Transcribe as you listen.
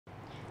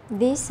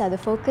These are the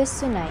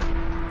focus tonight.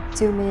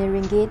 2 million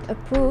ringgit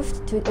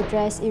approved to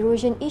address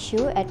erosion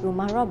issue at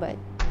Rumah Robert.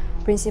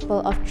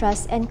 Principle of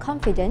trust and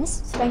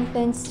confidence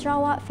strengthens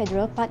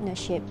Sarawak-Federal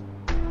partnership.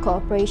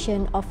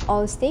 Cooperation of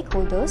all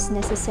stakeholders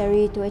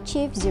necessary to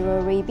achieve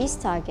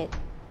Zero-Rabies target.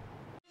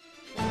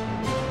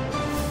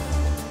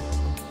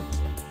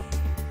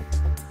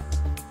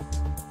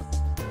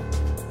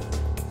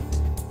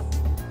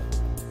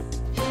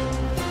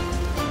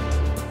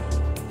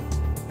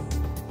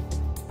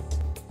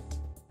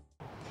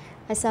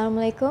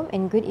 Assalamualaikum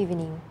and good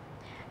evening.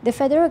 The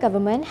federal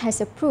government has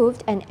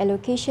approved an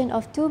allocation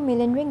of 2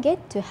 million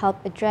ringgit to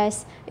help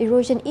address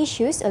erosion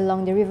issues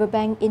along the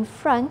riverbank in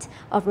front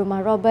of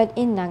Rumah Robert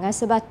in Nanga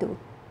Sebatu.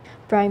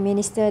 Prime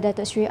Minister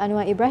Datuk Seri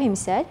Anwar Ibrahim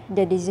said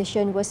the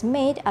decision was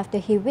made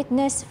after he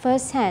witnessed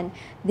firsthand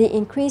the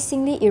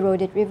increasingly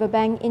eroded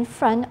riverbank in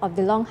front of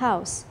the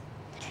Longhouse.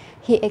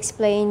 He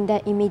explained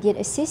that immediate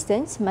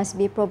assistance must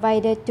be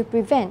provided to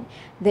prevent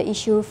the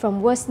issue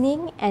from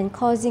worsening and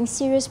causing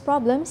serious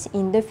problems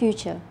in the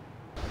future.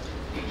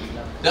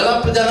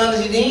 Dalam perjalanan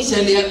sini,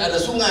 saya lihat ada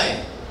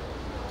sungai,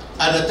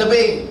 ada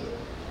tebing.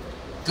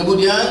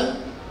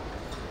 Kemudian,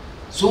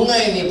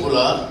 sungai ini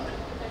pula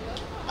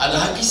ada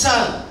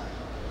hakisan.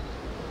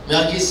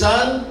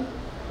 Hakisan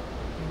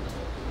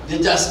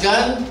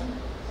jejaskan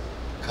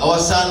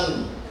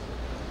kawasan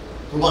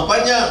rumah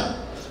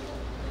panjang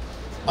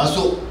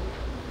masuk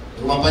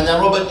rumah panjang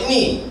Robert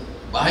ini.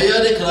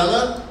 Bahaya dia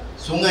kerana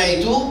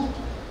sungai itu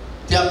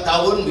tiap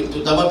tahun,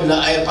 terutama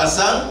bila air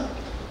pasang,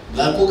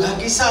 berlaku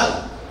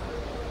kehakisan.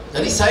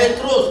 Jadi saya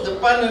terus,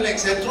 depan dan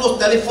saya terus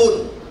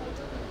telefon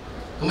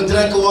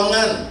Kementerian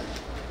Kewangan,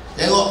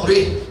 tengok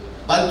boleh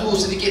bantu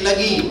sedikit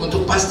lagi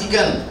untuk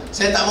pastikan.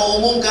 Saya tak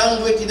mau umumkan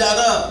duit tidak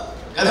ada,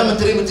 kerana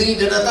menteri-menteri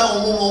dia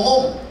datang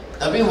umum-umum,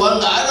 tapi wang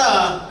tak ada.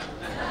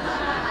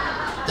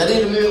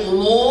 Jadi lebih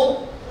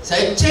umum,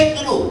 saya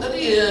cek dulu.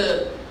 Tadi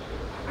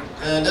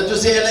Datuk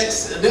Seri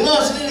Alex dengar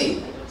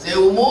sendiri. Saya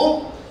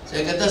umum,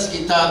 saya kata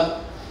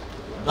sekitar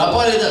berapa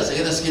dia?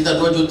 Saya kata sekitar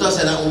 2 juta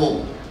saya nak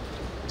umum.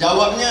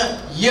 Jawabnya,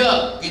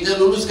 ya, kita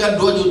luluskan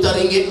 2 juta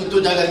ringgit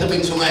untuk jaga tebing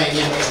sungai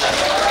ini yang besar.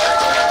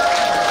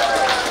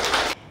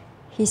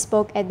 He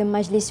spoke at the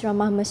Majlis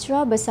Ramah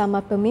Mesra bersama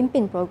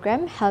pemimpin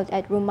program held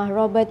at Rumah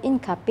Robert in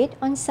Kapit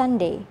on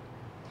Sunday.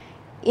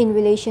 In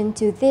relation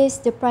to this,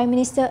 the Prime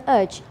Minister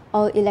urged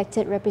all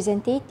elected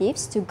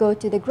representatives to go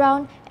to the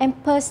ground and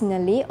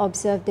personally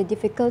observe the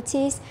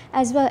difficulties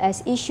as well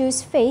as issues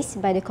faced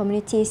by the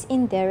communities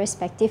in their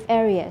respective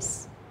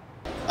areas.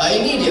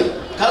 Ini dia.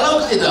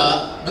 Kalau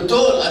tidak,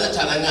 betul ada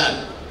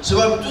cadangan.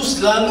 Sebab itu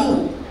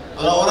selalu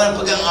orang-orang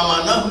pegang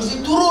amanah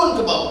mesti turun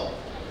ke bawah.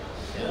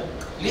 Ya.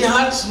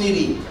 Lihat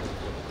sendiri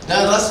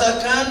dan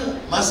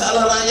rasakan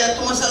masalah rakyat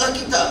itu masalah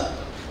kita.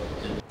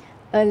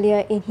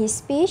 Earlier in his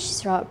speech,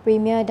 Sarawak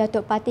Premier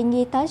Datuk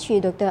Patinggi Tan Sri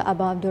Dr.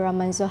 Abang Abdul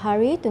Rahman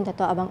Zohari Tun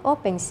Dato' Abang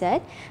Openg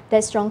said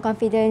that strong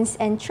confidence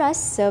and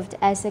trust served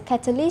as a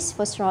catalyst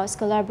for Sarawak's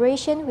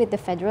collaboration with the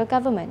federal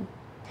government.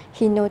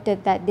 He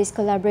noted that this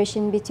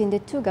collaboration between the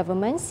two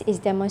governments is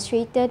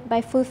demonstrated by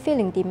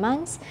fulfilling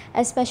demands,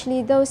 especially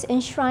those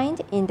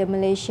enshrined in the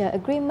Malaysia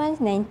Agreement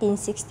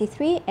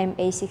 1963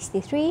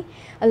 MA63,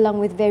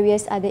 along with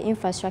various other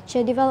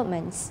infrastructure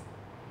developments.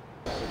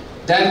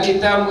 Dan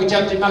kita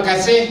mengucap terima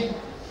kasih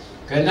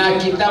kerana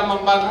kita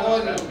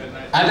membangun,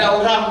 ada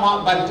orang mau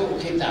bantu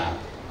kita.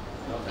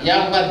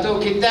 Yang bantu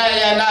kita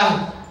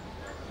ialah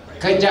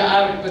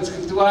kerajaan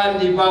persekutuan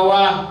di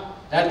bawah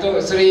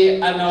Datuk Seri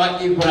Anwar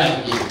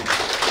Ibrahim.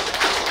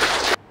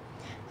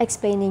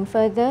 Explaining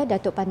further,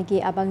 Datuk Patinggi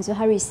Abang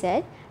Zohari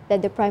said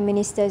that the Prime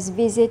Minister's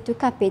visit to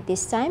Kapit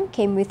this time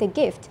came with a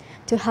gift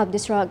to help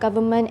the Sarawak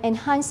government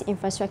enhance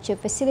infrastructure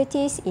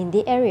facilities in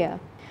the area.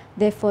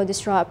 Therefore, the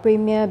Sarawak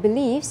Premier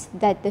believes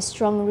that the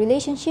strong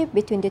relationship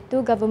between the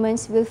two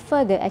governments will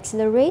further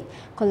accelerate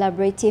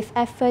collaborative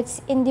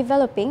efforts in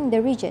developing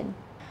the region.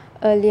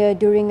 Earlier,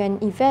 during an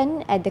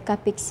event at the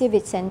Kapit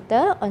Civic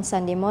Centre on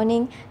Sunday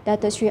morning,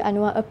 Datuk Seri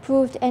Anwar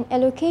approved an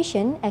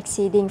allocation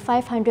exceeding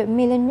 500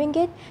 million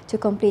ringgit to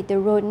complete the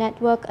road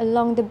network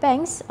along the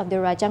banks of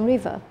the Rajang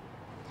River.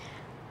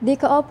 The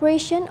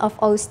cooperation of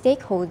all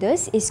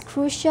stakeholders is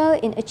crucial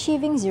in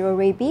achieving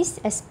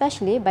Zero-Rabies,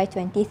 especially by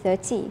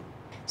 2030.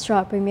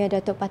 Sarawak Premier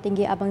Datuk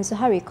Patinggi Abang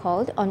Zohari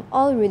called on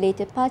all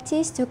related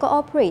parties to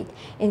cooperate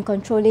in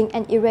controlling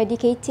and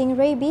eradicating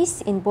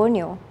rabies in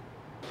Borneo.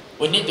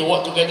 We need to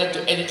work together to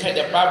educate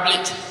the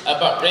public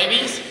about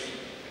rabies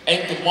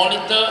and to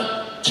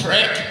monitor,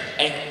 track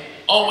and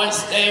always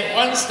stay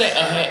one step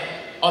ahead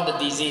of the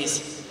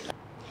disease.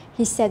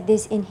 He said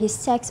this in his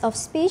text of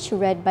speech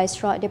read by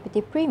Sarawak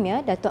Deputy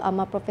Premier Dato'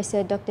 Amar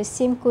Professor Dr.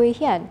 Sim Kui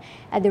Hian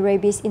at the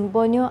Rabies in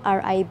Borneo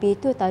RIB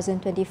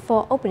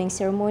 2024 opening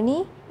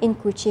ceremony in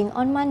Kuching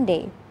on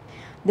Monday.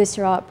 The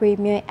Sarawak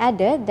Premier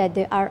added that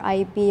the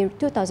RIB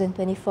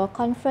 2024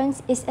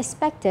 conference is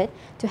expected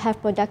to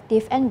have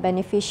productive and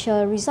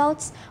beneficial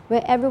results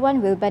where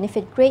everyone will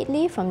benefit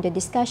greatly from the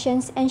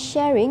discussions and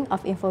sharing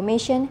of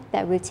information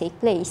that will take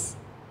place.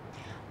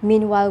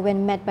 Meanwhile,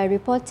 when met by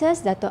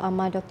reporters, Dato'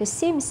 Amar Dr.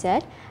 Sim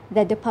said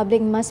that the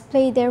public must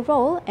play their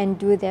role and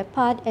do their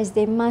part, as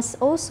they must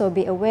also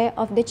be aware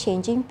of the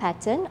changing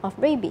pattern of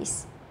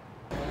rabies.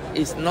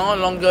 It's no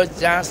longer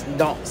just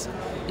dogs,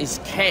 it's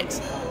cats,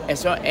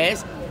 as well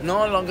as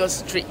no longer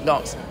street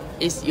dogs,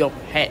 it's your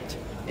pet.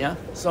 Yeah,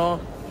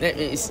 so that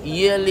is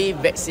yearly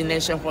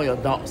vaccination for your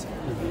dogs.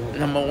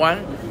 Number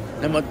one.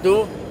 Number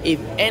two, if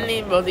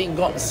anybody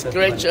got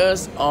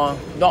scratches or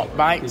dog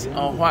bites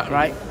or what,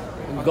 right,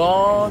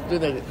 go to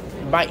the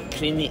bite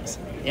clinics.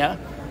 Yeah.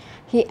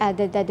 He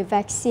added that the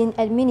vaccine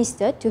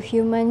administered to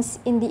humans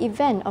in the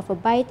event of a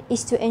bite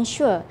is to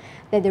ensure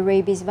that the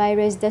rabies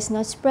virus does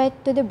not spread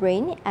to the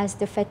brain, as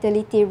the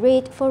fatality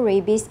rate for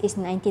rabies is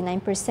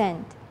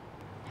 99%.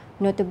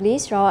 Notably,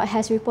 Sarawak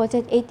has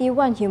reported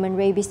 81 human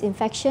rabies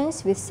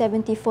infections with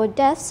 74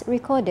 deaths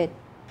recorded.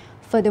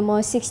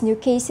 Furthermore, 6 new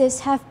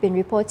cases have been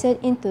reported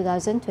in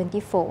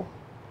 2024.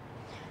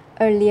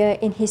 Earlier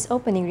in his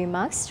opening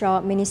remarks,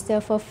 Sarawak Minister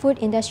for Food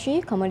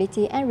Industry,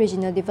 Commodity and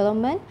Regional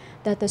Development,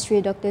 Dr. Sri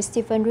Dr.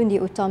 Stephen Rundi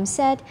Utom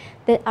said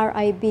that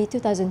RIB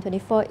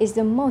 2024 is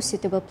the most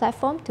suitable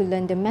platform to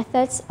learn the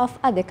methods of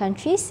other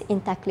countries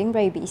in tackling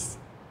rabies.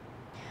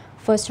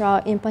 For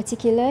Sarawak in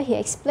particular, he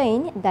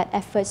explained that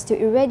efforts to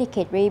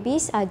eradicate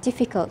rabies are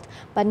difficult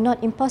but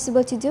not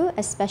impossible to do,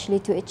 especially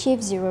to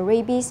achieve zero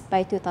rabies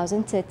by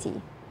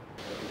 2030.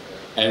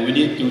 And we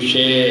need to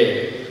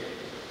share,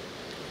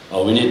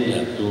 or we need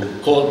to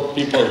call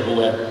people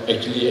who have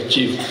actually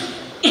achieved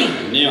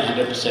near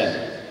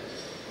 100%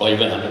 or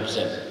even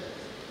 100%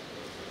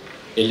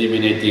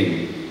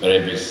 eliminating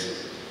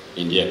rabies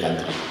in their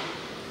country.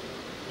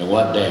 And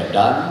what they have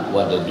done,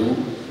 what they do,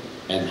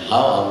 and how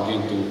are we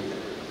going to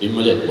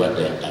emulate what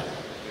they have done.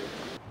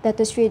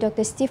 Dr. Sri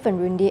Dr. Stephen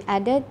Rundi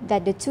added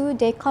that the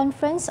 2-day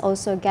conference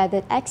also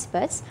gathered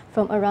experts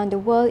from around the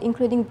world,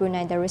 including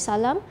Brunei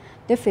Darussalam,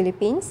 the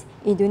Philippines,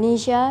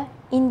 Indonesia,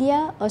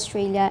 India,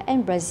 Australia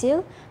and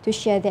Brazil, to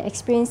share their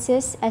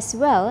experiences as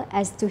well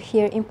as to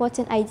hear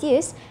important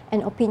ideas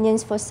and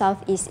opinions for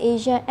Southeast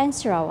Asia and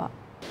Sarawak.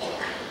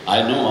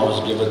 I know I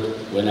was given,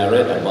 when I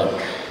read about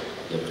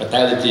the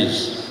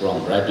fatalities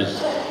from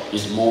rabies,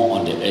 is more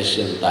on the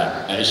Asian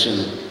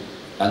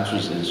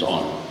countries and so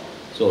on.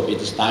 So it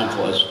is time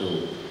for us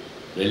to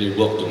really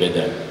work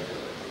together.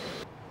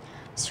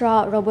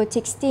 Sarawak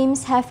Robotics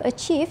teams have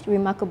achieved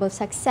remarkable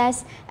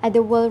success at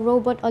the World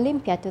Robot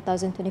Olympiad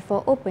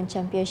 2024 Open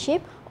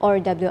Championship, or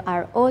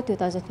WRO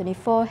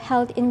 2024,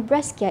 held in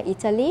Brescia,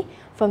 Italy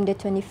from the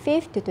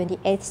 25th to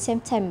 28th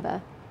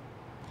September.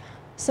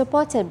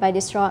 Supported by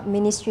the Sarawak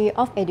Ministry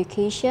of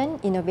Education,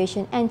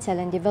 Innovation and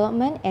Talent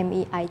Development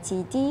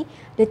 (MEITD),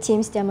 the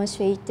teams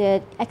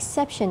demonstrated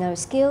exceptional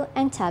skill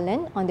and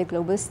talent on the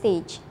global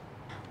stage.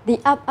 The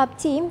Up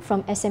team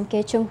from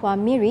SMK Chonghua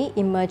Miri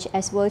emerged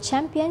as world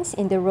champions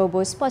in the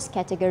Robo Sports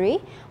category,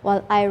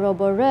 while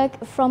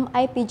iRoboReg from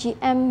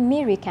IPGM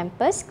Miri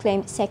campus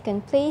claimed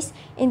second place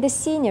in the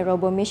Senior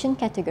Robo Mission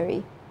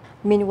category.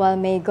 Meanwhile,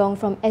 Mei Gong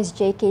from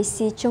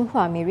SJKC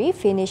Chonghua Miri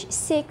finished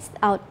 6th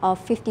out of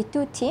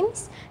 52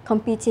 teams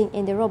competing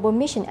in the Robo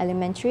Mission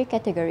Elementary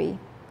category.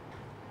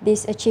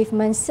 This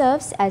achievement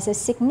serves as a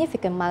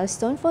significant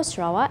milestone for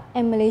Sarawak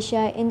and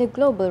Malaysia in the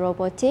global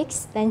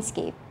robotics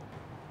landscape.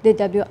 The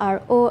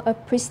WRO, a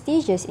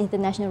prestigious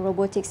international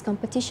robotics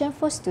competition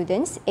for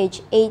students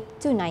aged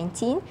 8 to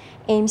 19,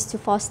 aims to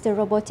foster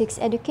robotics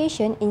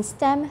education in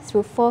STEM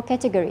through 4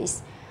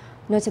 categories,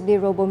 notably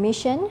Robo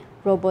Mission,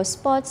 Robo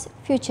Sports,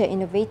 Future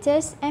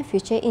Innovators and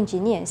Future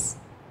Engineers.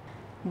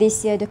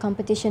 This year, the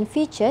competition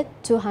featured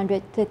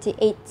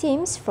 238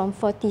 teams from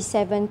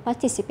 47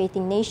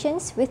 participating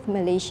nations, with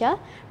Malaysia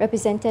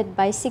represented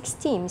by 6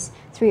 teams,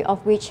 3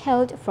 of which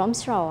hailed from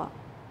Sarawak.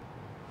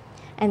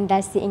 And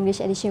that's the English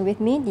edition with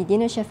me, Didi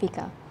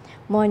Nursyafiqah.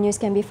 More news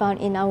can be found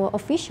in our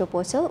official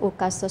portal,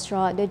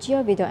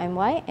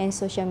 ukas.sarawak.gov.my, and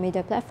social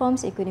media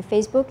platforms including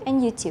Facebook and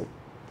YouTube.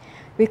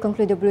 We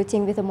conclude the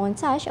bulletin with a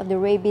montage of the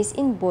Rabies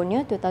in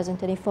Borneo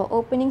 2024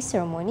 opening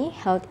ceremony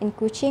held in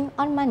Kuching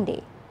on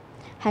Monday.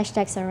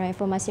 #Sarawak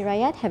Informasi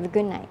Rakyat. Have a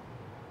good night.